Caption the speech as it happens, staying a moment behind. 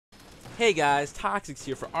Hey guys, Toxics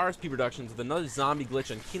here for RSP Productions with another zombie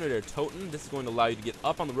glitch on Kino. This is going to allow you to get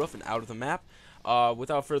up on the roof and out of the map.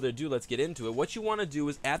 Without further ado, let's get into it. What you want to do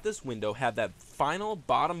is at this window have that final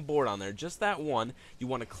bottom board on there, just that one. You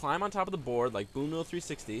want to climb on top of the board like Boom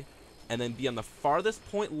 360 and then be on the farthest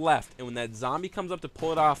point left, and when that zombie comes up to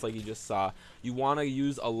pull it off like you just saw, you want to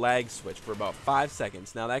use a lag switch for about 5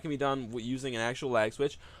 seconds. Now that can be done using an actual lag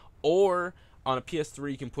switch, or on a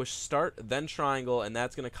PS3 you can push start then triangle, and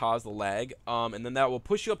that's going to cause the lag, and then that will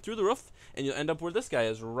push you up through the roof and you'll end up where this guy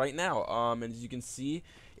is right now. And as you can see,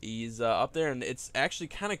 he's up there, and it's actually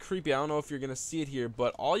kind of creepy. I don't know if you're going to see it here,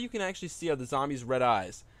 but all you can actually see are the zombie's red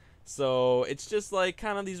eyes. So it's just like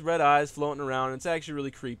kind of these red eyes floating around. It's actually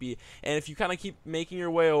really creepy. And if you kind of keep making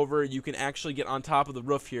your way over, you can actually get on top of the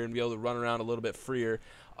roof here and be able to run around a little bit freer,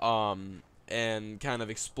 and kind of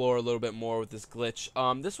explore a little bit more with this glitch.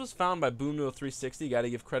 This was found by Boom 360. Got to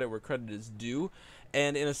give credit where credit is due.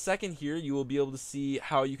 And in a second here, you will be able to see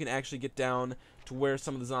how you can actually get down to where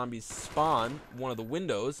some of the zombies spawn, one of the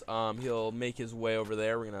windows. He'll make his way over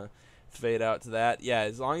there. We're gonna fade out to that. Yeah,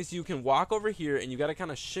 as long as you can walk over here, and you got to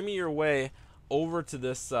kind of shimmy your way over to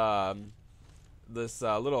this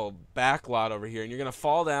little back lot over here, and you're gonna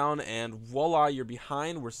fall down, and voila, you're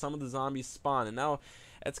behind where some of the zombies spawn. And now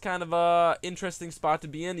it's kind of a interesting spot to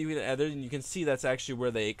be in. You can see that's actually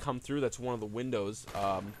where they come through. That's one of the windows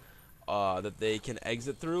that they can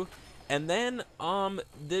exit through. And then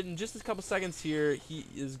in just a couple seconds here, he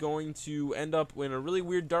is going to end up in a really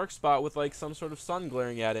weird dark spot with like some sort of sun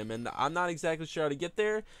glaring at him. And I'm not exactly sure how to get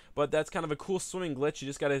there, but that's kind of a cool swimming glitch. You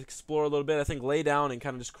just got to explore a little bit. I think lay down and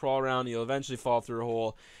kind of just crawl around. You'll eventually fall through a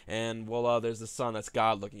hole, and voila, there's the sun. That's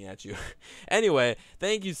God looking at you. Anyway,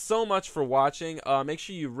 thank you so much for watching. Make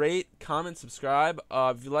sure you rate, comment, subscribe.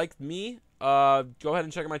 If you like me, go ahead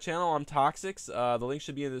and check out my channel. I'm Toxics. The link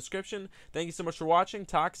should be in the description. Thank you so much for watching.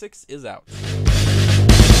 Toxics is out.